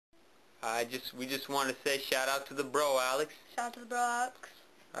We just want to say shout out to the bro, Alex. Shout out to the bro, Alex.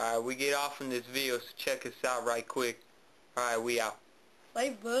 Alright, we get off from this video, so check us out right quick. Alright, we out.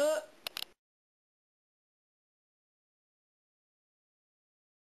 Later.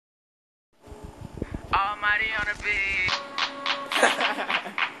 Almighty on the beat.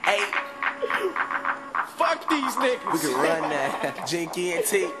 Hey, fuck these niggas. We can run that. Jerkin and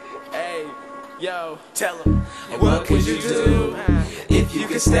T. Hey, yo, Tell them. what could you do if you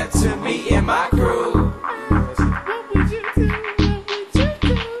could step to me and my crew? What would you do?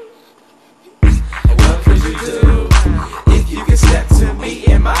 What could you do if you could step to me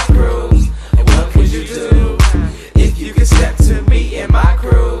and my crew? What could you do if you could step to me and my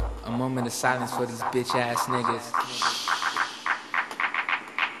crew? A moment of silence for these bitch ass niggas.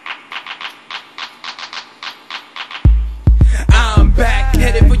 I'm back,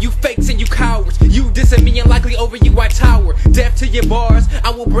 headed for you fakes and you cowards. You dissing me and likely over you I tower. Death to your bars, I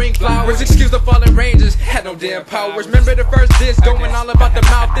will bring flowers. Excuse the fallen rangers, had no damn powers. Remember the first disc, going all about the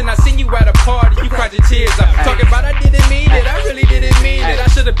mouth. Then I seen you at a party, you cried your tears up. Talking about I didn't mean it, I really didn't mean it. I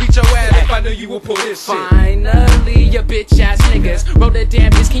should've beat your ass if I knew you would pull this shit. Finally, you bitch ass niggas wrote a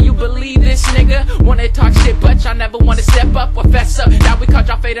damn bitch. Can you believe this nigga? Wanna talk shit, but y'all never wanna step up or fess up. Now we caught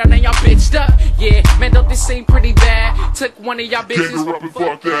y'all faded and y'all bitched up. Yeah, man, don't this seem pretty bad? Took one of y'all bitches.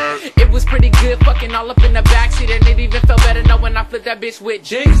 It was pretty good, fucking all up in the backseat, and it even felt better knowing I flipped that bitch with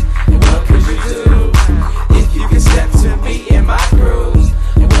jigs. What could you do if you could step to me and my crew?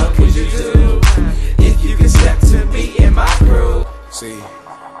 What could you do if you could step to me and my crew? See,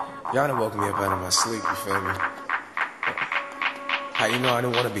 y'all done woke me up out of my sleep, you feel me? How you know I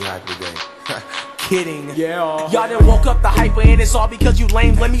didn't want to be hyped today? Kidding. Yeah. Y'all done woke up the hyper and it's all because you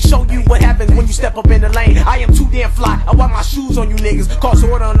lame. Let me show you what happens when you step up in the lane. I am too damn fly, I wipe my shoes on you niggas. Cause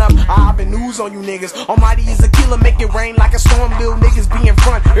order on up, I have been news on you niggas. Almighty is a killer, make it rain like a storm. Little niggas be in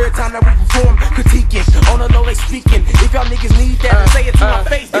front every time that we perform. Critiquing, on the low they speaking. If y'all niggas need that, say it to my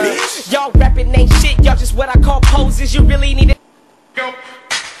face, bitch. Y'all rapping ain't shit, y'all just what I call poses. You really need it. Go,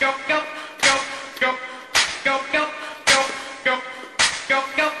 go, go, go, go, go, go, go, go, go,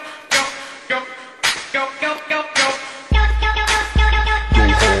 go, go, go, go, go, go, go.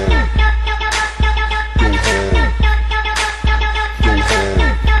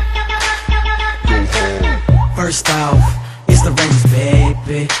 First off, it's the Rangers,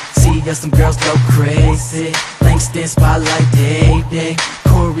 baby. See us, them girls go crazy. Langston, Spotlight, Day.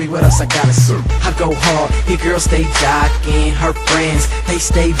 Corey, what else I gotta say? I go hard, your girls stay jocking. Her friends, they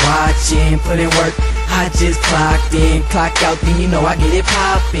stay watching. Put in work, I just clocked in. Clock out, then you know I get it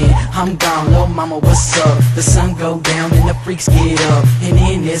poppin'. I'm gone, little mama, what's up? The sun go down and the freaks get up. And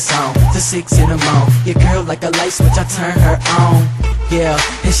then it's on, to 6 in the morning. Your girl like a light switch, I turn her on. Yeah,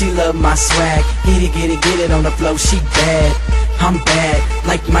 and she love my swag. Get it on the floor, she bad. I'm bad,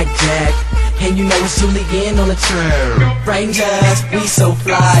 like Mike Jack. And you know it's Julian on the trail. Rangers, we so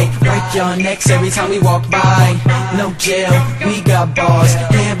fly. Break your necks every time we walk by. No jail, we got bars.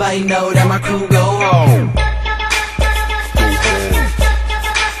 Everybody know that my crew go home.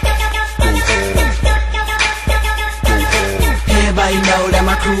 Everybody know that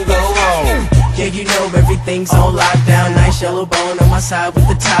my crew go home. Yeah, you know everything's on lockdown. Nice yellow bone on my side with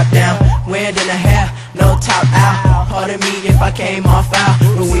the top down. Wearing in the hair, no top out. Pardon me if I came off out.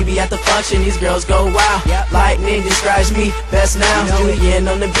 When we be at the function, these girls go wild. Lightning describes me best now. Julian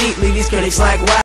on the beat, leave these critics like wow.